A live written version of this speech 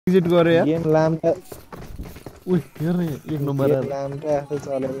Exit गरे यार game लाम्टा उइ हेर न एक नम्बर गेम लाम्टा जस्तो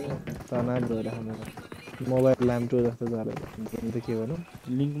चलेर तनाव भइरहेको मेरो मोबाइल लाम्टो जस्तो चलेर गेम त के भनौँ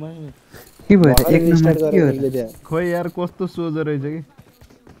लिङ्कमा के भयो त भर्खरै एक नम्बर रिस्टार्ट के गरेर हो त निक्ल्यो त्यहाँ खोइ यार कस्तो सोझो रहेछ कि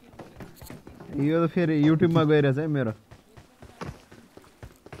यो त फेरि युट्युबमा गइरहेछ है मेरो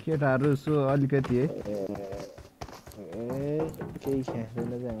केटाहरू सो अलिकति है केही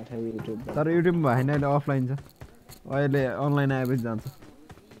ख्याँच्दैन जाँठा युट्युबमा तर युट्युबमा होइन अहिले अफलाइन छ अहिले अनलाइन आएपछि जान्छ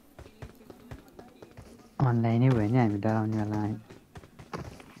अनलाइनै भयो नि हामी डराउनेवाला होइन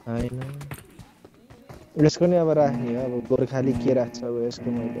होइन यसको नि अब राख्ने हो अब गोर्खाली के राख्छ अब यसको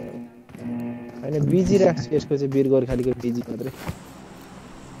मैले अब होइन बिजी राख्छु यसको चाहिँ वीर गोर्खालीको बिजी मात्रै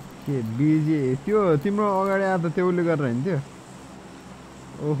के बिजी त्यो तिम्रो अगाडि आएर त त्यो उसले गरेर होइन त्यो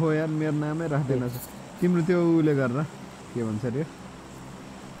ओहो यार मेरो नामै राख्दैन तिम्रो त्यो उसले गरेर के भन्छ अरे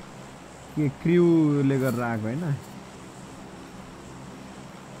के क्रिउले गरेर आएको होइन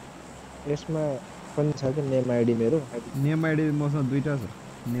यसमा पनि छ कि नेम आइडी मेरो नेम आइडी मसँग दुईटा छ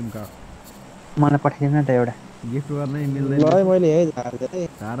नेम कार्ड मलाई पठाइदिनु न त एउटा गिफ्ट गर्नै मिल्दैन ल मैले यहीँ झार्दै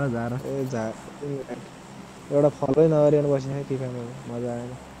झार झार ए एउटा फलै नगरिकन बसेँ के काम मजा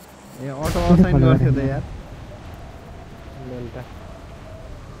आएन ए अटो असाइन गर्थ्यो त यार मेल्टा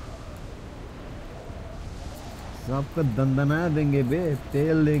सबको दन्दना देंगे बे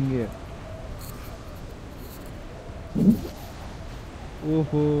तेल देंगे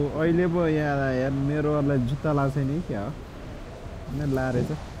ओहो अहिले पो याद आयो यार मेरोलाई जुत्ता लाग्छ नि क्या हो मेरो लाएर छ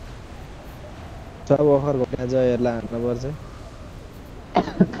सब अफर घट्या जयहरूलाई हान्नुपर्छ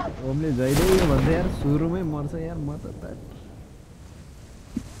ओमले जहिले भन्छ यार सुरुमै मर्छ यार म त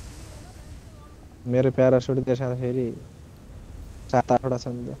मेरो प्यारासुट त्यसमा फेरि 7-8 वटा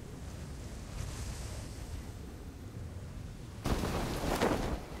छन् त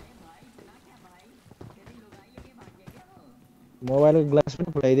मोबाइलको ग्लास पनि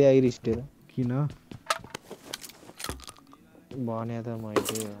फुटाइदिए आइरिस्टेर किन भने त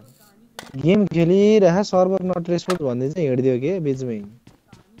मैले गेम खेलिरह सर्भर नट रेस्पोन्ड भन्दै चाहिँ हिँड्दियो के बिचमै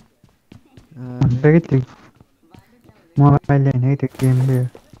मोबाइलले होइन त्यो गेमले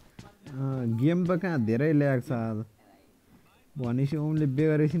गेम त कहाँ धेरै ल्याएको छ आज भनेपछि ओमले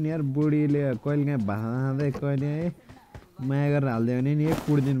बेगरेपछि नि यार बुढीले कहिले काहीँ भाँदै कहिले माया गरेर हालिदियो भने नि एक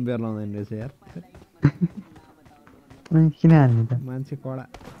दिन बेर लाउँदैन रहेछ यार किन हाल्ने त मान्छे कडा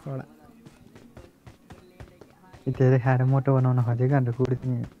कडा धेरै खाएर मोटो बनाउन खोजेको अन्त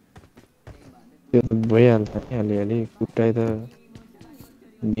कुर्ने त्यो त भइहाल्छ नि अलिअलि कुटाइ त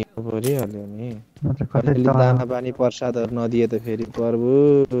दिनु परिहाल्यो नि अलिअलि दाना पानी प्रसादहरू नदिए त फेरि प्रभु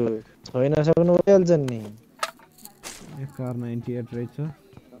छैन सक्नु भइहाल्छ नि कार 98 रहेछ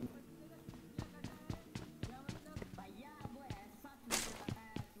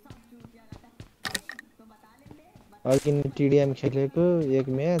अघि टिडिएम खेलेको एक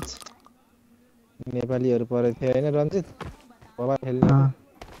म्याच नेपालीहरू परेको थियो होइन रञ्जित बाबा खेल्ने तर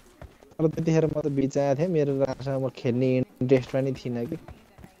त्यतिखेर म त बिचाएको थिएँ मेरो राम्रोसँग म खेल्ने इन्ट्रेस्ट पनि थिइनँ कि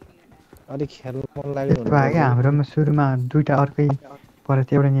अलिक खेल्नु मन लाग्यो हाम्रोमा सुरुमा दुईटा अर्कै परेको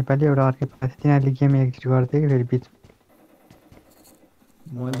थियो एउटा नेपाली एउटा अर्कै परेको थियो तिनीहरूले गेम एक्जिट गर्थ्यो कि फेरि बिच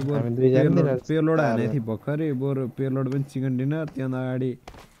पेलोड हानेको थिएँ भर्खरै बरु पेलोड पनि चिकन डिनर त्यहाँ अगाडि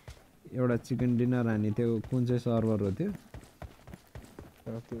एउटा चिकन डिनर हाने थियो कुन चाहिँ सर्भर हो त्यो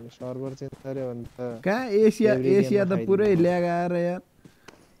सर्भर चेन्ज गर्यो भने त कहाँ एसिया त पुरै ल्याग आएर यार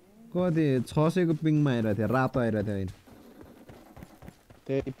कति 600 को पिङमा आइरहेको थियो रातो आइरहेको थियो होइन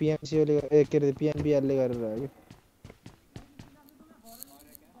त्यही पिएमसीले के अरे पिएनपिआरले गरेर हो कि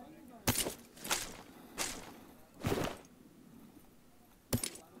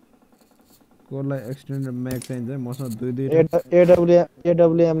कोलाई एक्सटेन्डेड म्याग चाहिन्छ मसँग दुई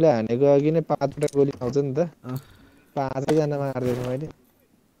एडब्ल्युएमले हानेको अघि नै 5 वटा गोली आउँछ नि त 5 जना मार्दैछु मैले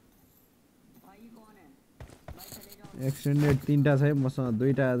एक्सटेन्डेड 3टा छ मसँग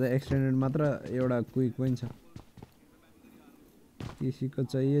 2टा एक्सटेन्डेड मात्र एउटा क्विक पनि छ किसी को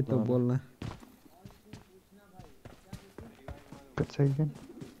चाहिए तो बोलना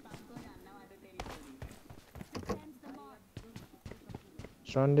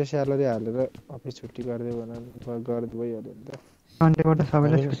सन्डे स्यालेरी हालेर अफिस छुट्टी गरिदियो भने गर्दै भइहाल्यो नि त सन्डेबाट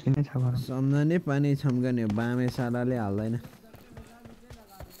सबैलाई छुट्टी नै छ भनौँ सम्झने पानी छम्कने बामे सालाले हाल्दैन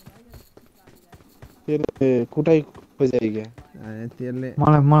त्यसले कुटाइ खोज्यो क्या त्यसले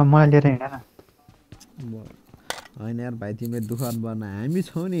मलाई लिएर हिँड न होइन यार भाइ तिमीले दुःख गर्न हामी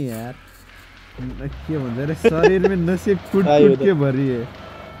छौँ नि यार के भन्छ अरे शरीरमा नसे कुट के भरिए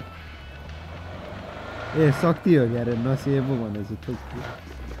ए शक्ति हो क्या अरे नसे पो भनेपछि थुक्की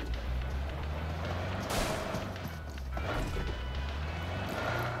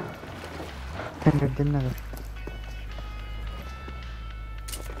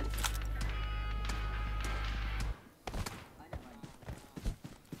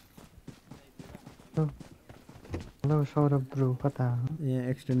हेलो सौरभ ब्रो कता हो? यहाँ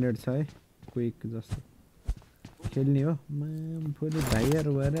एक्सटेन्डेड छ है क्विक जस्तो खेल्ने हो माम फेरि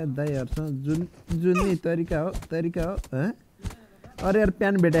भाइहरु भएर दाइहरुसँग जुनै तरिका हो ह अरे यार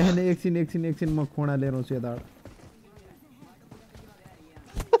प्यान भेटा छैन एकछिन म खोडा लिएर आउँछु यताबाट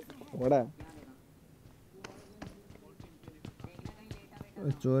वडा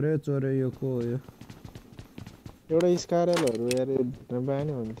चोर्यो यो को हो यो एउटा स्कारलहरु यार भेट्न पाए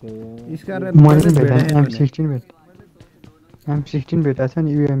नि हुन्थ्यो यार स्कारल मैले भेटा भेटा छैन M16 भेटा छ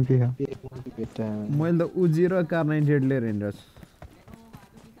नि UMP हो भेटा मैले त उजी र कार 98 लिएर हिँड्छु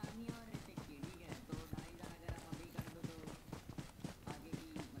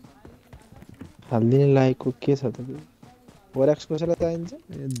हाल्दिने लायकको के छ त ओरक्स कसैलाई चाहिन्छ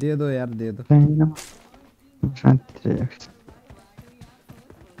दे दो यार दे दो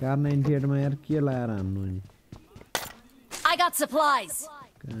कार 98 मा यार के लाएर हान्नु नि I got supplies.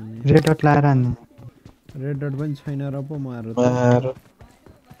 Red dot लाएर हान्ने रेड डट पनि छैन र पो मारो मार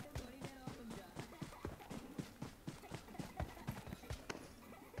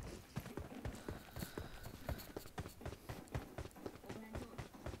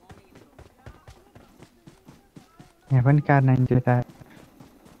यहाँ पनि कार 98 आयो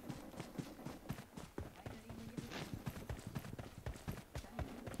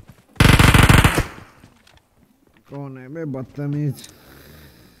कौन है बे बदतमीज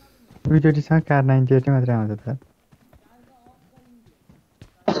विजोटीसँग कार 98 मात्रै आउँछ त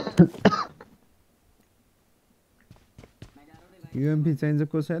युएमपी चाहिन्छ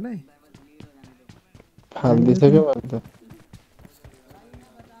कसैलाई हाल्दिसक्यो भने त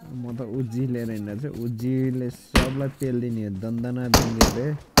म त उजी लिएर हिँड्छु उजीले सबलाई पेल्दिने दन्दना दिने रे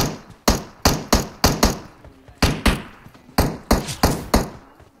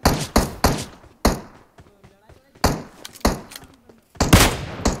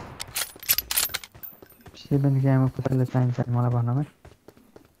सेभेन गेममा कसैलाई चाहिन्छ मलाई भन्नुमा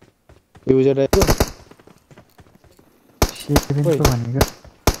युजर आइको सेभेनको भनेको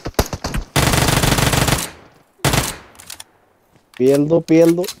पेल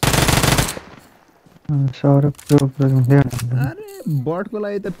दो सौरभ प्रो हुँदै अरे बटको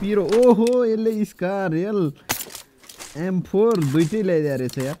लागि त पिरो ओहो यसले स्कार रियल M4 दुईटै ल्याइदिया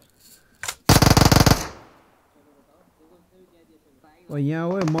रहेछ यार ओ यहाँ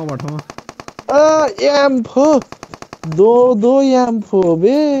हो म भठाउँ M4 दो M4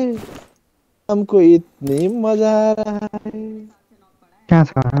 बे हमको इतनी मजा आ रहा है कहाँ छ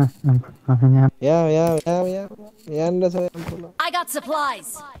यहाँ यहाँ छ I got supplies.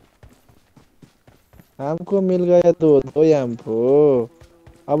 हमको मिल गया दो M4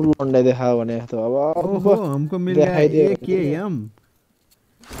 अब लौंडे दिखाओ भने तो अब ओहो हमको मिल गया एक एम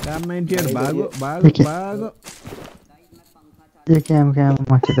कार 98 भागो एक एम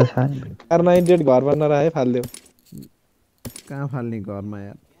मसित छ कार 98 घर बन्न रहे फाल्दियो कहाँ फाल्ने घरमा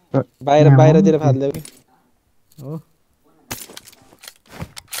यार बाहिरतिर फाल्दियो कि हो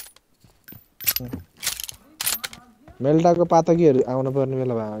मेल्टाको पातकीहरु आउन पर्ने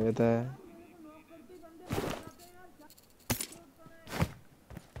बेला भयो यता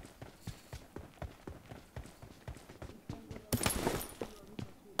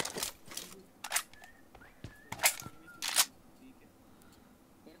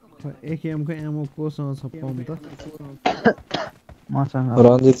एकेएम को एमो कोसँग छ पम्प त मसँग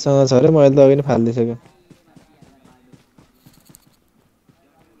रञ्जितसँग छ रे मैले त अघि नै फाल्दिसके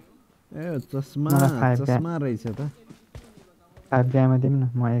ए चस्मा रहेछ त 5 गेममा दिउँ न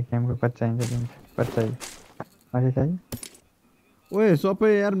म एक गेमको कति चाहिन्छ दिन्छु कति चाहियो अझै चाहियो ओए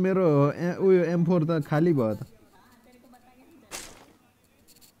सबै यार मेरो उयो M4 त खाली भयो त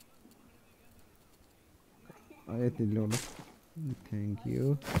यति ल्याउनु थ्यांक यू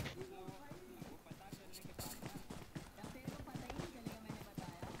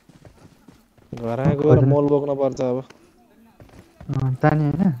घरमा गएर मोल बोक्न पर्छ अब जाने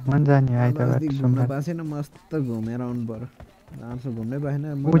हैन मन जाने आइतबार घुम्न पासेन मस्त घुमेर आउनु पर्यो आउँछ घुम्नै पाएन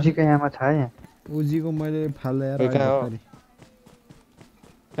उजीको यहाँ छ यहाँ उजीको मैले फालेर कहाँ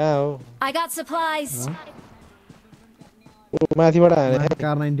हो I got supplies. माथिबाट हाने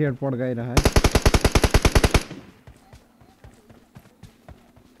कार 98 पड्काइरहे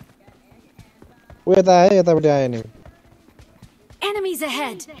उ यता आयो यताबाट आयो नि Enemies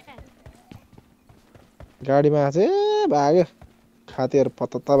ahead. गाडीमा आछ ए भाग्यो खातीहरु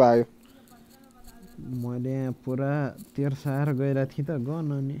पतत्ता भाग्यो मैले पुरा तेर्साएर गइरा थिए त गन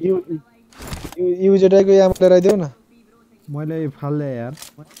अनि युजेडको याम लिएर आइदेऊ न मैले फाल्दै यार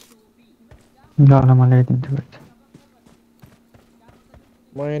ल मलाई दिन्छु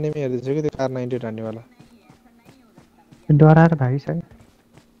म एनिमी हेर्दैछु कि त्यो कार 98 हान्नेवाला डराएर भागिसक्यो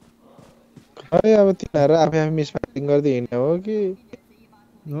खै अब तिनीहरु आफै मिस सेटिङ गर्दै हिँड्ने हो कि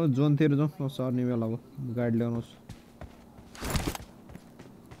हो जोनतिर जाउँ सर्ने बेला हो गाडी ल्याउनुहोस्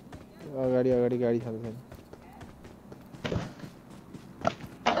अगाडि अगाडि गाडी छ छैन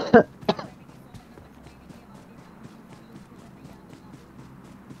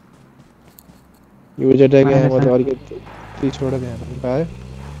युजर ट्याग यहाँ म त अलिकति पिछबाट त्यहाँ पायो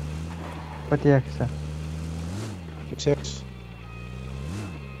कति एक्स छ 6x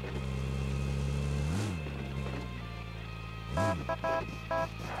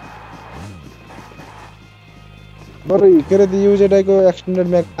बरु के रे युजर ट्यागको एक्सटेन्डेड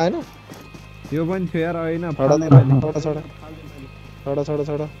म्याग आएन त्यो पनि थियो यार होइन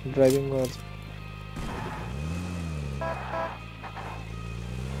छोडा ड्राइभिङ गर्छ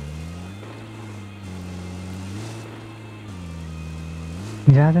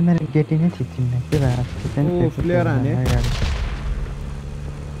ज्यादा मेरो गेटी नै छिच्चिन्न के भयो फ्लेयर हाने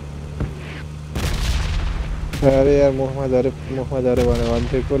अरे यार मुखमा झरे भने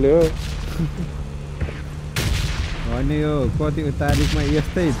भन्थ्यो कसले हो होइन यो कति तारिकमा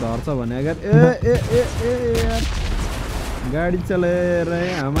यस्तै झर्छ भने अगर ए यार गाडी चलाएर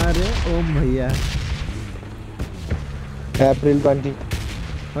हमारे ओम भैया अप्रिल 20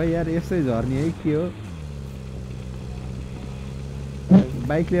 खै यार यस्तै झर्ने है के हो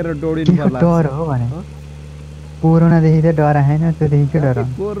बाइक लिएर दौडिनु पर्ला डर हो भने कोरोनादेखि त डर आएन त्योदेखि के डर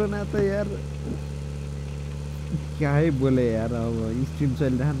कोरोना त यार क्या है बोले यार अब स्ट्रिम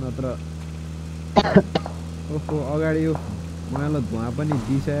चलिरहन् नत्र ओहो अगाडि यो उनीहरूलाई धुवा पनि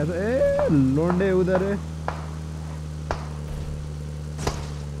दिइसकेको छ ए लोन्डे उधर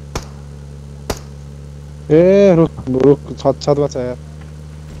ए रुक छतमा छ यार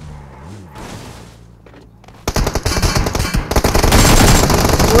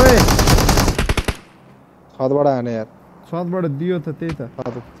ओए छतबाट हाने यार छतबाट दियो त त्यही त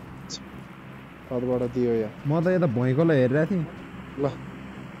छतबाट दियो यार म त यता भैँकोलाई हेरिरहेको थिएँ ल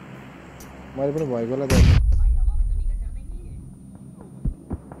मैले पनि भएकोलाई देखेँ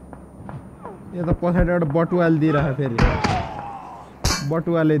यता पछाडिबाट बटुवाले दिइरहेको फेरि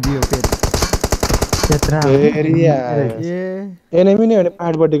बटुवाले दियो फेरि एनिमी नै हो नि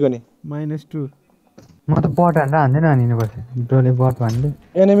पाहाडपट्टिको नि -2 म त बट हान्दा हान्दैन हानिनु पर्छ डोले बट भन्दै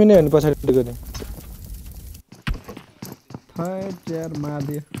एनिमी नै हो नि पछाडिपट्टिको नि थैट यार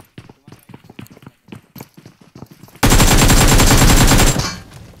मादियो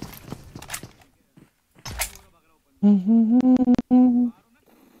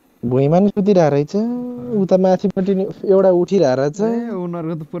भुइँमा नि सुतिरहेको रहेछ उता माथिपट्टि एउटा उठिरहेको रहेछ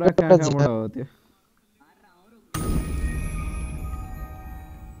उनीहरूको त पुरा काँखाबाट हो त्यो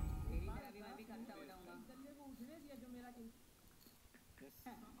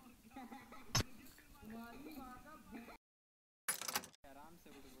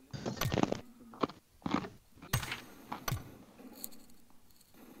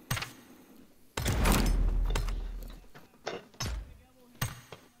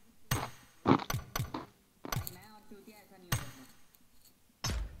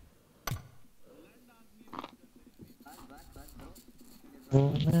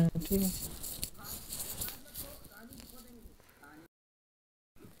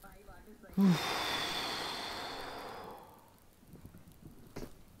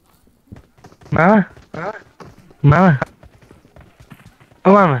मामा ओ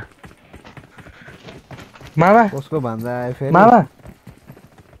मामा कसको भान्जा आयो फेरि मामा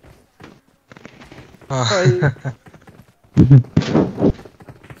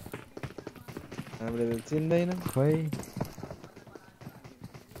हामीले चिन्दैन खै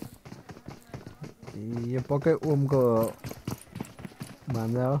यो पक्कै ओमको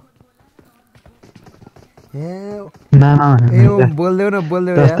भान्जा हो ए ओम बोल्देऊ न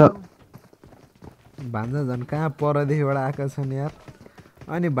यार भान्जा झन् कहाँ परदेखिबाट आएका छन् यार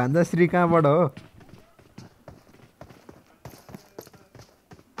अनि भान्जा श्री कहाँबाट हो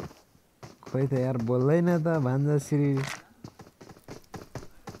खोइ त यार बोल्दैन त भान्जा श्री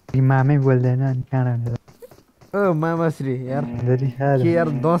मामै बोल्दैन अनि कहाँ ओ मामाश्री यार के यार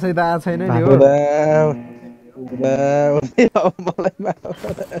दसैँ त आएको छैन नि हो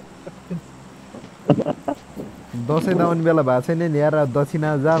दसैँ त आउने बेला भएको छैन नि यार दक्षिणा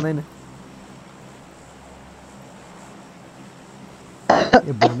जाँदैन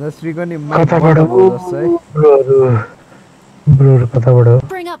ए भन्दाश्रीको नि कताबाट हो ब्रोहरु कताबाट हो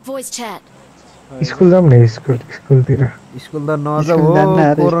Bring up voice chat. School जाम न स्कुलतिर स्कुल त नजाऊ हो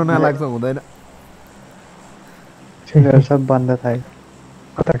कोरोना लाग्छ हुँदैन छिनहरु सब बन्द थायो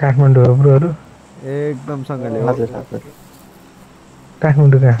कता काठमाडौँ हो ब्रोहरु एकदम सँगले हो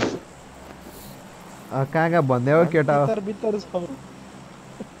काठमाडौँ कहाँ भन्दै हो केटा हो भित्र छ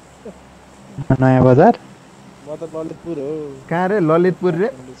नयाँ बजार त ललितपुर हो कहाँ रे ललितपुर रे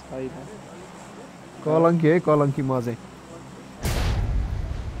छैन कलङ्की है कलङ्की म चाहिँ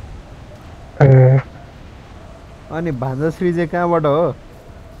अनि भान्जाश्री चाहिँ कहाँबाट हो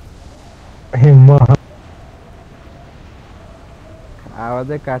म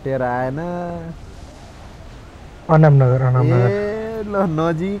आवाजै काटेर आएन अनामनगर ए ल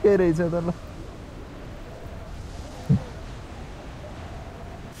नजिकै रहेछ त ल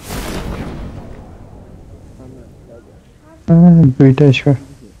दुईटा स्क्वायर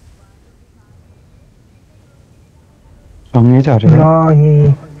सँगै छ अरे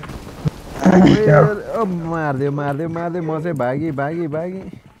मारिदियो म चाहिँ भागी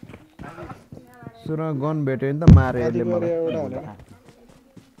सुरुमा गन भेट्यो नि त मार्यो यसले मलाई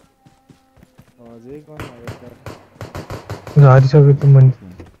झरिसक्यो त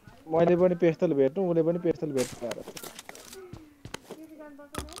मैले पनि पेस्तल भेट्नु उले पनि पेस्तल भेट्नु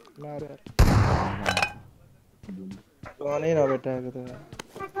गनै नभेटाएको त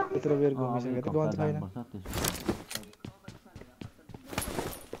यत्रो बेर घुमिसक्यो त गन छैन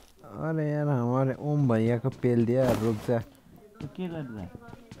अरे यार हमारे ओम भैया को पेल दिया रुक जा के गर्दै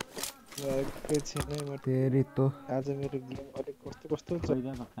तेरी तो आज मेरो गेम अलिक कस्तो छ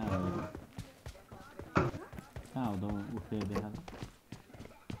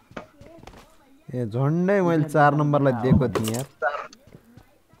ए झन्डै मैले 4 नम्बरलाई दिएको थिएँ यार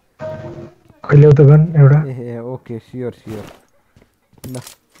कहिले त गन एउटा ए ओके स्योर ल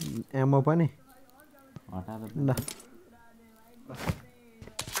एमो पनि ल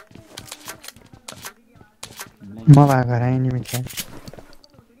मलाई घर आइनी मिल्छ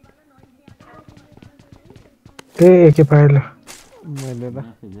ए के पाइल मैले ल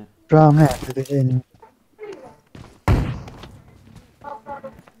ड्रममै हाल्छु त के नि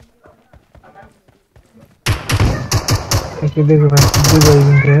के देखो भाइ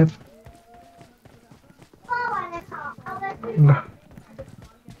गइदिन्छ यार ल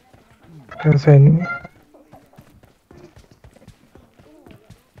तर छैन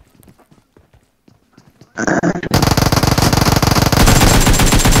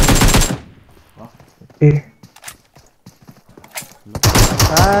ए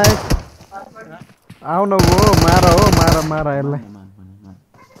आउ न वो मार यसलाई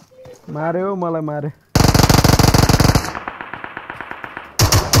मार्यो मलाई मार्यो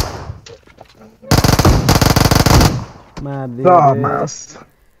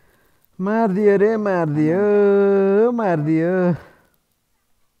मारिदियो रे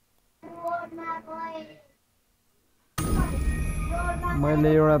मैले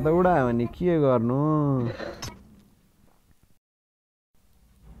एउटा त उडायो भने के गर्नु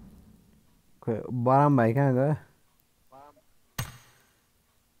खोइ बराम भाइ कहाँ गयो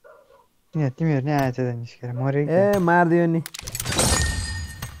तिमीहरू नै आएछ त निस्केर मरे ए मारिदियो नि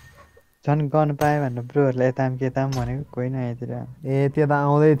झन् गर्नु पायो भनेर ब्रोहरूलाई यताम के ताम भनेको कोही नआइतिर ए त्यता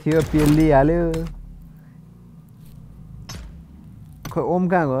आउँदै थियो पेलिहाल्यो खोइ ओम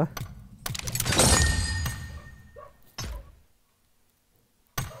कहाँ गयो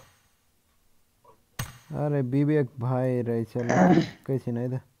अरे विवेक भाइ रहेछ कैछिन है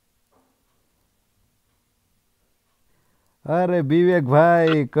त अरे विवेक भाई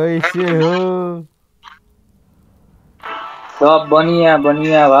कैसे हो सब बढ़िया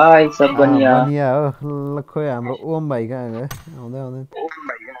बढ़िया भाई सब बढ़िया बढ़िया हो खोइ हाम्रो ओम भाइ कहाँ गयो आउँदै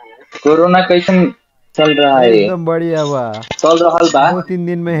कोरोना कैसन चल रहा है एकदम बढ़िया बा चल रहा बा 2-3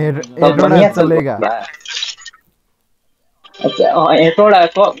 दिन में हेडोड़ा चलेगा अच्छा हेडोड़ा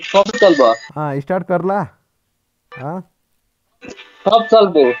कब चलबो हाँ स्टार्ट कर ला हाँ कब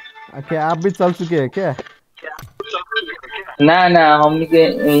चलबो क्या आप भी चल चुके हैं क्या ना ना हम के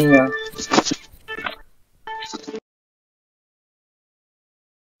यही है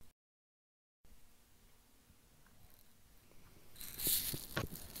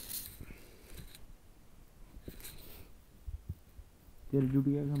तेल जुट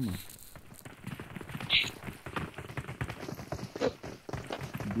गया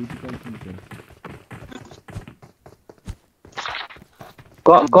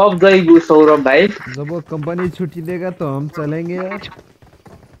काम कब जाएगी सौरभ भाई जब वो कंपनी छुट्टी देगा तो हम चलेंगे यार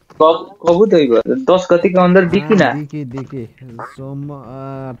कब जाएगा 10 गति के अंदर दिखी ना दिखी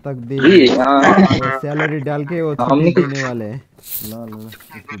सोमवार तक दिखी सैलरी डाल के वो छुट्टी देने वाले हैं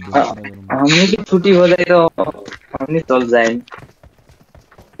हमने की छुट्टी हो जाए तो हमने चल जाएंगे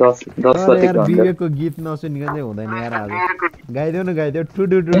 10 गति यार विवेक को गीत नसुनिकन चाहिँ हुँदैन यार आज गाइदेऊ न गाइदेऊ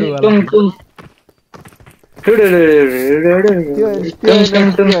टुडु टुडु वाला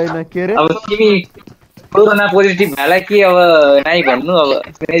अब तिमी कोरोना पोजिटिभ भएला कि अब नाइ भन्नु अब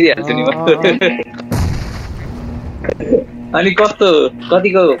सुनाइदिहाल्छु नि अनि कस्तो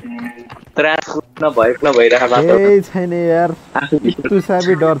कतिको त्रास नभइरहेको बाटो केही छैन यार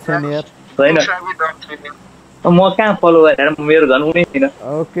तुसाबी डर छैन यार छैन म कहाँ फलो गरेर मेरो झन् उनी छैन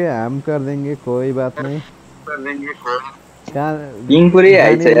ओके हम कर देंगे कोई बात नहीं कहाँ हिङपुरै जाने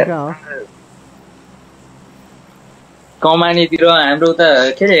आइछ चाहिँ यार कहाँ हो कमानीतिर हाम्रो त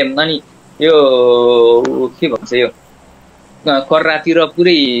के अरे अनि यो के भन्छ यो कर्रातिर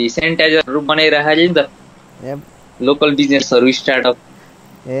पुरै सेनिटाइजरहरू बनाइराखेको नि त ए लोकल बिजनेसहरू स्टार्टअप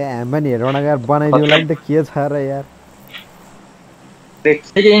हामी पनि हेरौँ न यार बनाइदिउँला नि त के छ र यार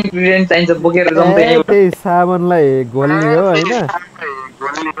के इन्ग्रिडियन्ट चाहिन्छ बोकेर जाउँ त ए यहीँबाट त्यही साबुनलाई घोल्ने हो होइन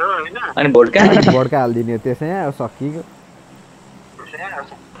अनि भोड्का भड्का हालिदिने हो त्यसै सकियो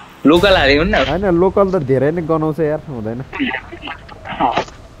लोकल हाल्यो भने होइन लोकल त धेरै नै गनाउँछ यार हुँदैन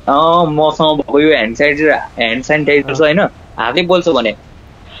मसँग भएको यो ह्यान्ड सेनिटाइजर छ होइन हातै बोल्छ भने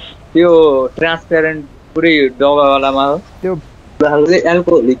त्यो ट्रान्सप्यारेन्ट पुरै डब्बावालामा हो त्यो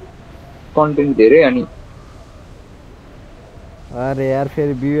एल्कोहोलिक कन्टेन्ट धेरै अनि अरे यार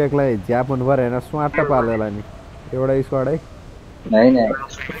फेरि विवेकलाई झ्याप हुनु पऱ्यो होइन स्वाट पार्दैला नि एउटा स्क्वाड है होइन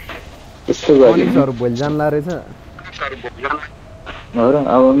त्यस्तो गऱ्यो मनिषहरू भोलि जान्ला रहेछ हो र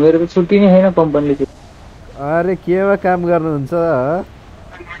अब मेरो त छुट्टी नै छैन कम्पनीले अरे केमा काम गर्नुहुन्छ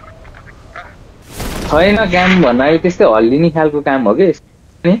छैन काम भन्नाले त्यस्तै हल्लिने खालको काम हो कि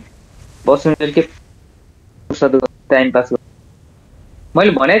बस्नु के टाइम पास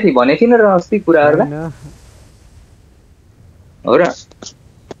मैले भनेको थिइनँ र अस्ति कुराहरूलाई होइन हो र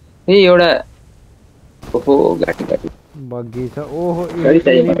ए एउटा ओहो गाडी बग्गी छ ओहो गाडी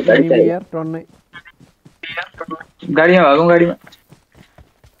चाहियो मलाई, गाडी चाहियो। यार टन्नै गाडीमा भागौँ गाडीमा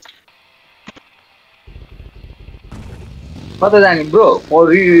कता जाने ब्रो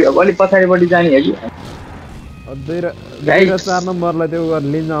अलिक पछाडिपट्टि जाने हो कि दुई र 4 नम्बरलाई त्यो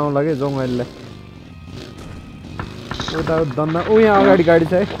लिन आउँला कि जङ्गललाई उता दन्दा यहाँ अगाडि गाडी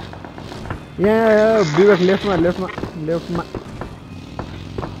छ है यहाँ विवेक लेफ्टमा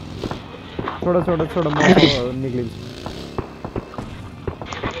छोड म निक्लिन्छु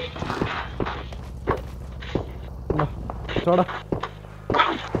ल छोड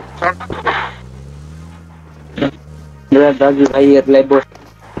दाजुभाइहरूलाई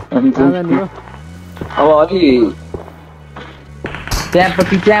कहाँ जाने हो अब अलि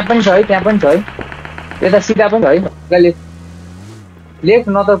त्यहाँ पनि छ है यता सिधा पनि छ है लेफ्ट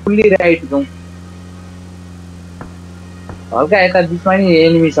न त फुल्ली राइट जाउँ हल्का यता बिचमा नि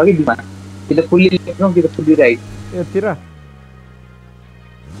एनिमी छ कि बिचमा कि त फुल्ली लेफ्ट जाउँ कि त फुल्ली राइट यतिर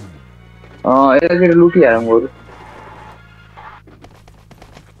यतातिर लुटिहालौँ बरु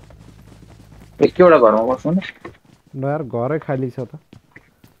एकवटा घरमा बस्नु न यार घरै खाली छ त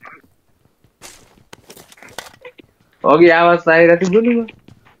अघि आवाज आइरहेको थियो गोली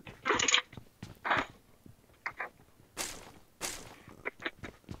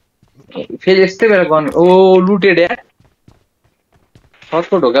फेरि यस्तै बेला गर्नु ओ लुटेड यार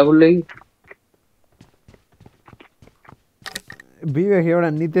छतको ढोका खुल्यो कि विवेक एउटा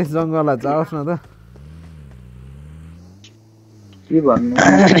नितेश जङ्गला जाओस् न त के भन्नु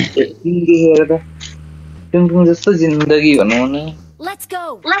देखेर त टुङटुङ जस्तो जिन्दगी भनौँ न Let's go.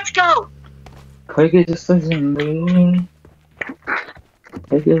 खै के जस्तो जिन्दगी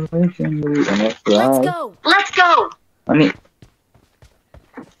Let's go. अनि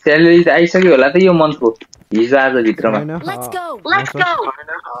स्यालेरी त आइसक्यो होला त यो मन्थको हिजो आज भित्रमा होइन Let's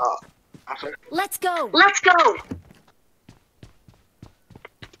go.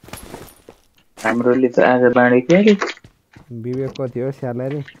 हाम्रोले त आज बाँडेको अरे विवेक कति हो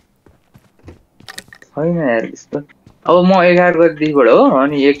स्यालेरी छैन यार त्यस्तो अब म 11 गतिदेखिबाट हो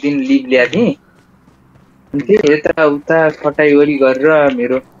अनि एक दिन लिभ ल्याएको थिएँ अनि त्यही यताउता खटाइवरी गरेर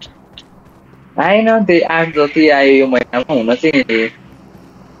मेरो आएन त्यही 8 जति आयो यो महिनामा हुन चाहिँ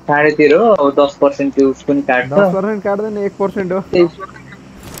 13.5 हो अब 10% त्यो उसको नि काट्छ 10% काट्दैन 1% हो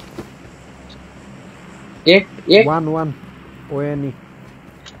 1 ओएनी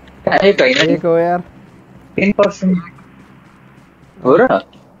एक होइन एक हो यार 10% हो र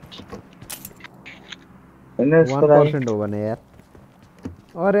होइन 1% हो भने यार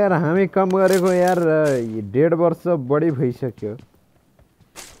अरे यार हामी काम गरेको यार 1.5 वर्ष बढी भइसक्यो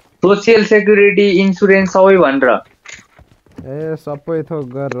सोसियल सेक्युरिटी इन्सुरेन्स सबै भनेर ए सबै थोक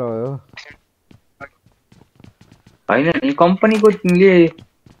गरेर हो होइन नि कम्पनीको तिमीले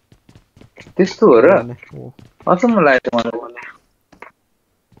त्यस्तो हो र अचम्म लाग्यो मलाई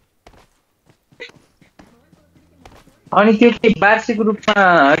अनि त्यो के वार्षिक रूपमा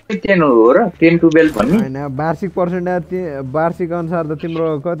 10 हो र 10 to 12 भन्ने हैन वार्षिक पर्सेन्ट वार्षिक अनुसार त तिम्रो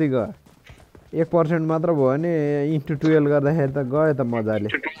कति गयो 1% मात्र भयो भने इन्टु 12 गर्दाखेरि त गयो त मजाले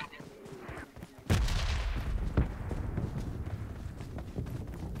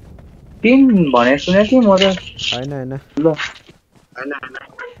टिम भने सुने थिएँ म त हैन हैन ल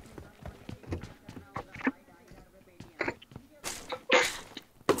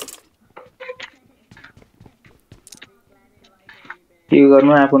के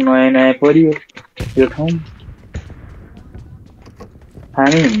गर्नु आफू नयाँ नयाँ परियो यो ठाउँ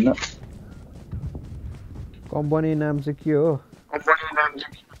थाहै हुन्न कम्पनी नाम चाहिँ के हो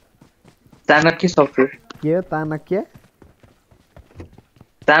चाणक्य सफ्टवेयर के हो तानक्य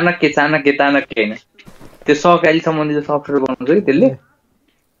चाणक्य होइन त्यो सहकारी सम्बन्धी सफ्टवेयर बनाउँछ कि त्यसले ए,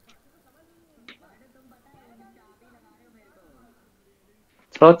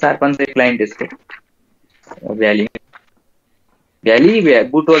 छ 400-500 क्लाइन्ट यसको भ्याली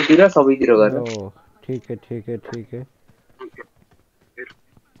बुटवलतिर सबैतिर गरेर ओ ठीक है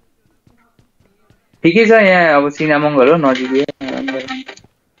ठिकै छ यहाँ अब सिनामङ्गल हो नजिकै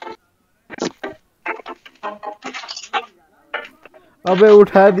अबे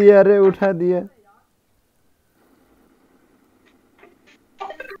उठा दिया रे उठा दिया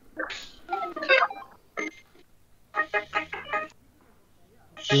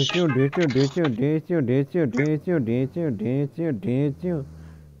ढेच्यो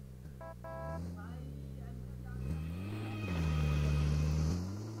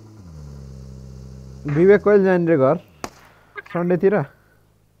विवेक कहिले जाने रे घर सन्डेतिर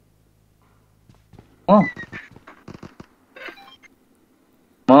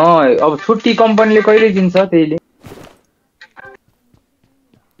अब छुट्टी कम्पनीले कहिले दिन्छ त्यहीले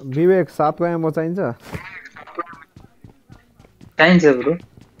विवेक 7 एमो चाहिन्छ ब्रो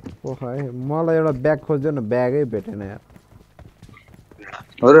ओहो है मलाई एउटा ब्याग खोज्यो न ब्यागै भेटेन यार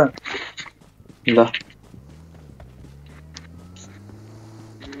हो र ल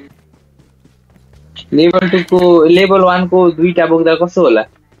लेभल 2 को लेभल 1 को दुईटा बोक्दा कसो होला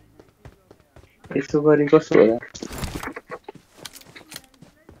यसो गरी कसो होला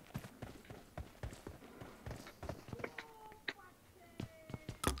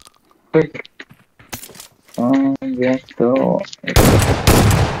यस्तो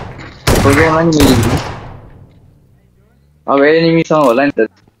खोज्नुमा नि मिल्दैन अब एनिमीसँग होला नि त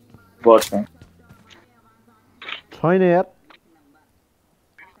बर्डसँग छैन यार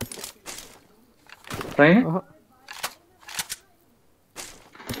छैन अह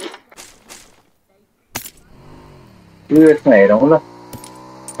युएसमा हेरौँ ल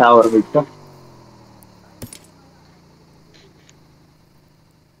टावर भित्र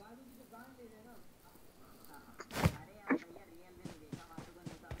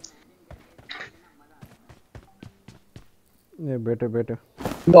ए बेटो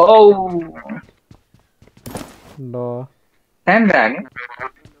औ ल टाइम रानी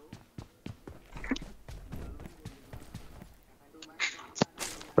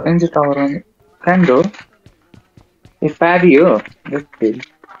एनजी टावर में कांडो ये पारी हो जस्तै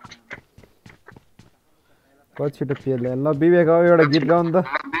कति छिटो पेले ल विवेक अब एउटा गीत गाउँ त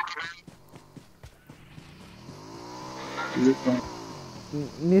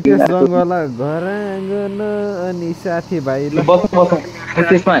नितेश रङ्गवाला घर आँगन अनि साथी भाइ ल बस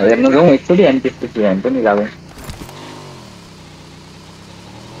त्यसमा हेर्न जाउँ एकचोटि अनि त्यसपछि हामी पनि लागौँ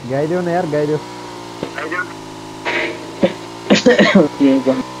गाइदेऊ न यार गाइदेऊ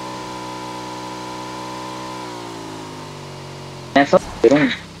यहाँ सब हेरौँ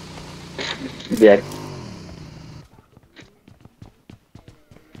बिहार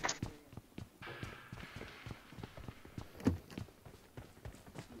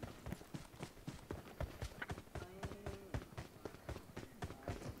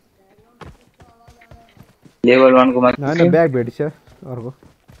लेभल 1 को मात्र हैन ब्याग भेटिछ अर्को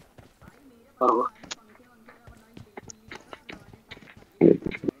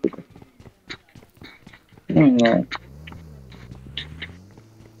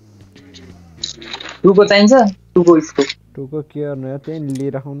टुको चाहिन्छ टुको इसको टुको के गर्नु यार त्यही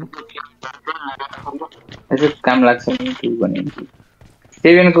लिइराखौँ न यसो काम लाग्छ नि टु भने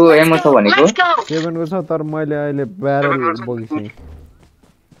 7 को एमो छ भनेको 7 को छ तर मैले अहिले ब्यारल बोकिसकेँ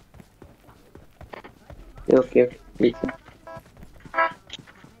ओके ठीक छ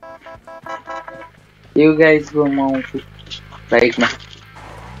यु गाइज गो म आउँछु राइटमा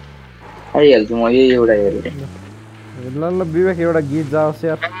आइहाल्छु म यही एउटा हेरेर ल ल विवेक एउटा गीत जाओस्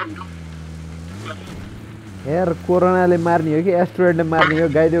यार यार कोरोनाले मार्ने हो कि एस्ट्रोइडले मार्ने हो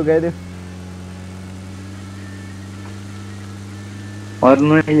गाइदेऊ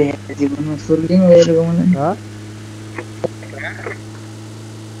मर्नुले जीवनमा स्वर्गीय गएर गाउन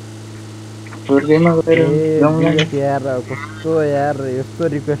स्वर्गीयमा गएर गाउन यार कस्तो यार यस्तो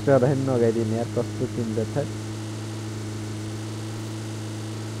रिक्वेस्ट गरेर नगाइदिने यार कस्तो तिम्रो छ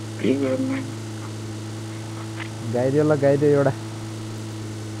के गर्नु गाइदियो एउटा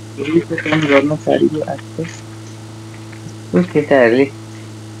पुलिसले काम गर्न सारियो आजकल उस केटाहरूले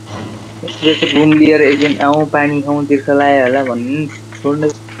यसले त घुम लिएर एकदिन आउँ पानी खाउँ तिर्ख लायो होला भन्नु छोड्नु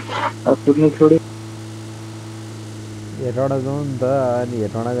अब कुद्नु छोड्यो हेटौँडा जाउँ नि त अनि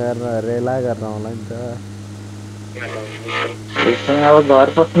हेटौँडा गएर रेला गरेर आउँला नि त हेटौँडा अब घर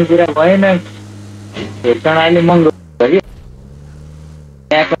पस्ने कुरा भएन हेटौँडा अहिले महँगो छ कि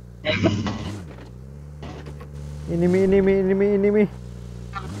यहाँको इनिमी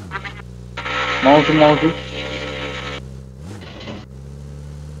माउँछु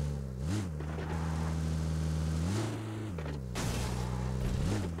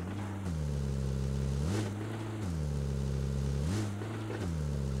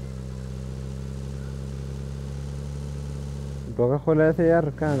ढोका खोलेको थियो यार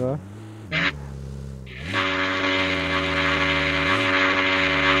कहाँ गयो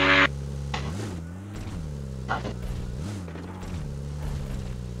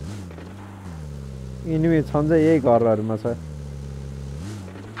इनिमी छन् चाहिँ यही घरहरूमा छ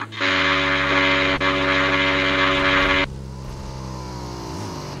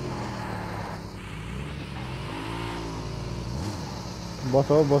बस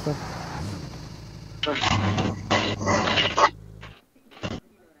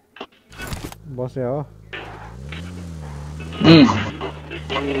बसे हो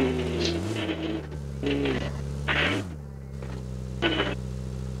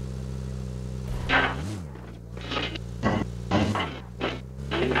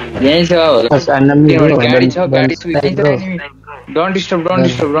यहीँ छ गाडी छ डोन्ट डिस्टर्ब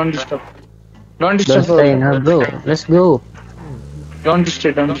डोन्ट स्टे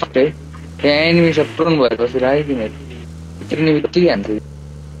यहाँ एनिमी सब प्रोन भएपछि राख्यो तिमीहरू टिक्ने बित्तिकै हान्छ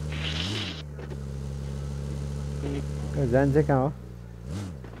जान्छ कहाँ हो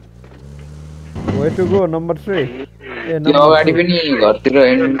वे टु गो नम्बर 3 ए त्यो अगाडि पनि घरतिर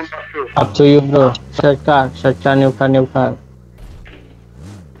enemy Up to you, bro. Short car, new car.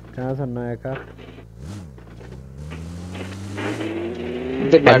 कहाँ छ नयाँ car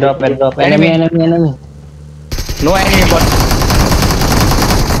Airdrop. Enemy. No enemy but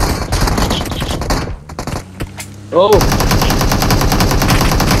ओ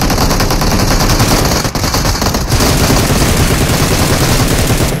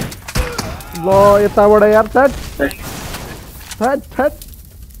ल यताबाट यार छट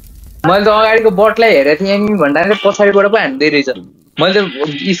मैले त अगाडिको बटलाई हेरेको थिएँ एनिमी भन्दा पछाडिबाट पो हान्दै रहेछ मैले त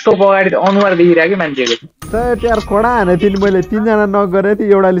स्कोप अगाडि अनुहार देखिरहेको मान्छेको छट यार कडा हाने थिएँ मैले 3 जना नक गरेको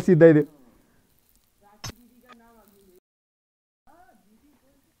थिएँ एउटाले सिधाइदियो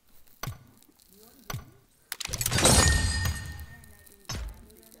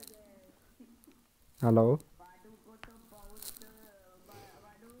हेलो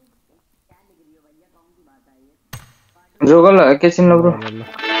जोगल एकैछिन ल ब्रो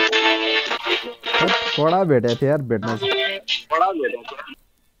कडा भेटेको थिएँ यार भेट्न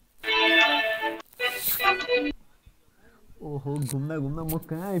ओहो घुम्दा म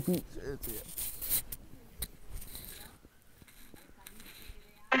कहाँ आइपुगेँ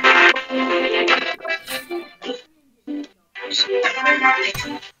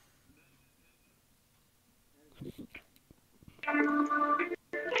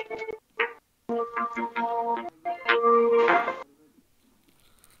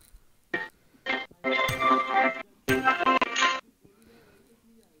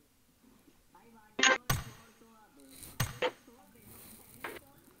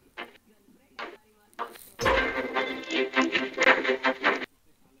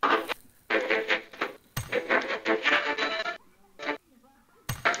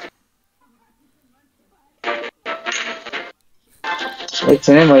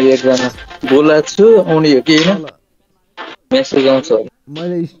एकछिन है मैले एकजना बोलाएको छु आउने हो कि होइन मेसेज आउँछ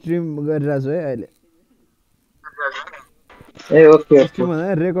मैले स्ट्रिम गरिरहेको छु है अहिले ए ओके स्ट्रिम भन्दा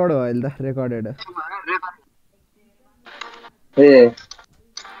रेकर्ड हो अहिले त रेकर्डेड ए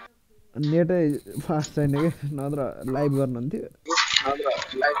नेटै फास्ट छैन कि नत्र लाइभ गर्नुहुन्थ्यो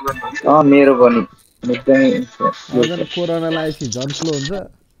मेरो पनि एकदमै झन् कोरोना लागेपछि झन् स्लो हुन्छ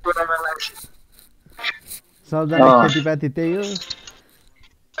सबजना खेतीपाती त्यही हो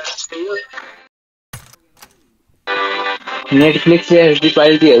नेटफ्लिक्स एचडी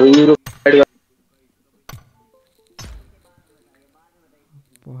क्वालिटीहरू युरोप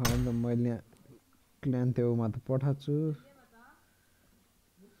मैले यहाँ क्ल्यान त्योमा त पठाएको छु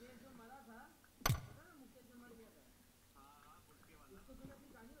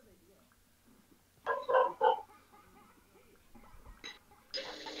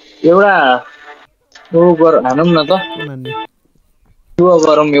एउटा ओ गर हानौँ न त त्यो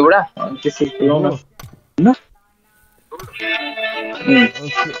गरौँ एउटा त्यसै खेलौँ न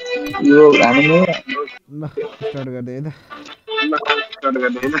ओके यो हान्नु ल स्टार्ट गर्दै है त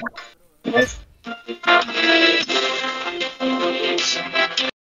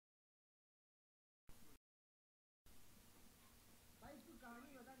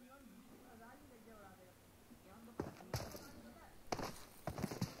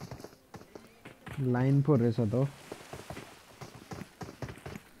लाइन पो रहेछ त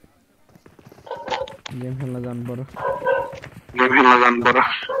गेम खेल्न जानु पर्यो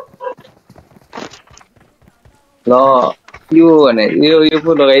ल यो भने यो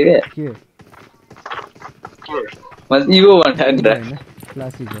पो लगाइदे के मतलब यो भन्दा नि त होइन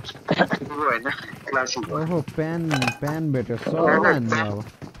क्लासिक हो ओहो प्यान भेट्यो सब हान्ने अब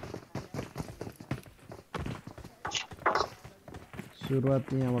सुरुवात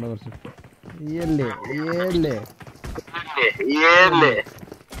यहाँबाट गर्छु यसले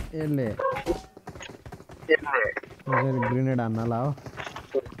ग्रेनेड हान्न ला हो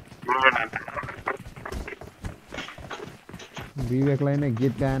विवेकलाई नै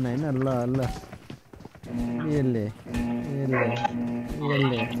गीत गाएन होइन ल ल यसले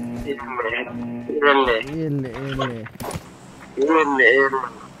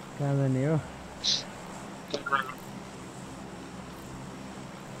कहाँ जाने हो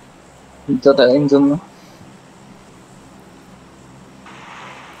जता जाउँ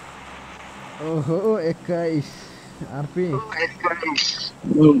ओहो 21 आरपी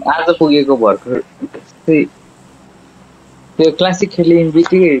आज पुगेको भर्खर त्यो क्लासिक खेल्ने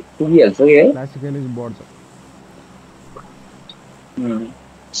बित्तिकै पुगिहाल्छ कि है क्लासिक खेलेपछि बढ्छ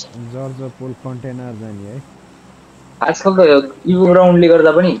जर्ज पोल कन्टेनर जाने है आजकल त इभो ग्राउन्डले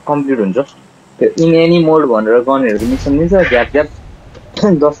गर्दा पनि कम्प्लिट हुन्छ त्यो इन एनी मोड भनेर गनहरूको मिसन दिन्छ झ्याप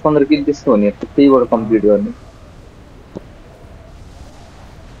 10-15 किल त्यस्तो हुने त्यहीबाट कम्प्लिट गर्ने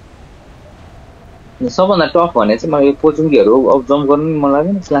सबभन्दा टफ भने चाहिँ मलाई पोचुङ्कीहरू अब जम्प गर्नु नि मन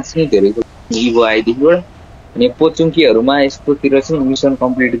लाग्दैन क्लास नै धेरै इभो आइदेखिबाट अनि पोचुङ्कीहरूमा यस्तोतिर चाहिँ मिसन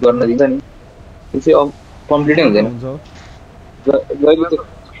कम्प्लिट गर्न दिन्छ नि त्यो चाहिँ अब कम्प्लिटै हुँदैन जहिले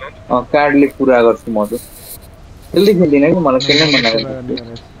कार्डले पुरा गर्छु म चाहिँ जल्दी खेल्दिनँ कि मलाई खेल्नै मन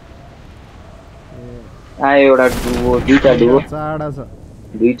लाग्दैन आयो एउटा डुबो दुईटा डुबो चाडा छ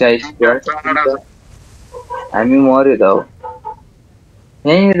दुईटा स्क्वाड हामी मर्यो त अब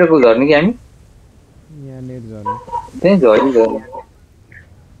यहीँनिरको झर्ने कि हामी यहाँनिर झर्ने त्यहीँ झरि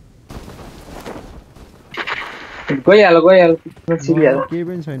गइहाल छिरिहाल केही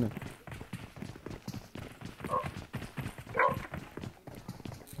पनि छैन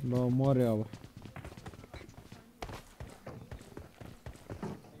ल मर्यो अब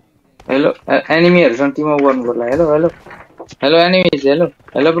हेलो एनिमीहरुसँग टिम अप गर्नु पर्ला hello enemies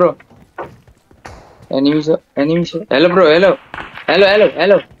hello bro enemies hello bro hello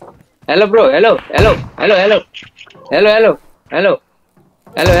bro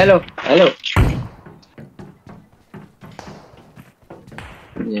hello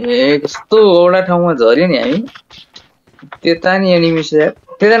ए कस्तो एउटा ठाउँमा झर्यो नि हामी त्यता नि एनिमी छ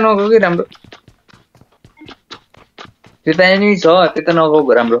त्यता नगयो कि राम्रो त्यता एनिमी छ त्यता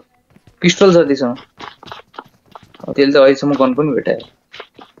नगयो राम्रो पिस्टल छ त्यसमा त्यसले त अहिलेसम्म गन पनि भेटायो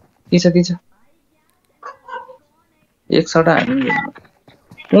ती छ एक सटा हामी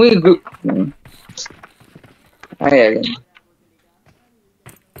उही आइहाल्यो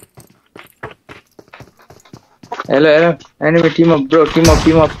hello enemy team up bro team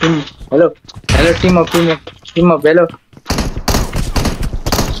hello team up hello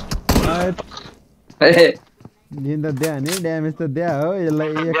दिन त दिया नि ड्यामेज त दिया हो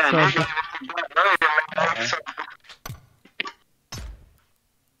यसलाई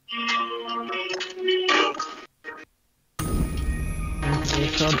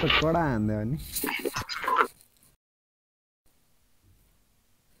एक सर्ट त कडा हान्दै हो नि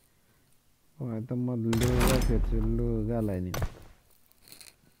त म लुगा फेर्छु लुगालाई नि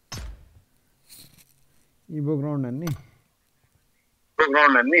इभो ग्राउन्ड हान्ने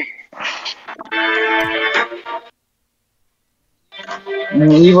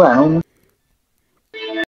इभो हानौँ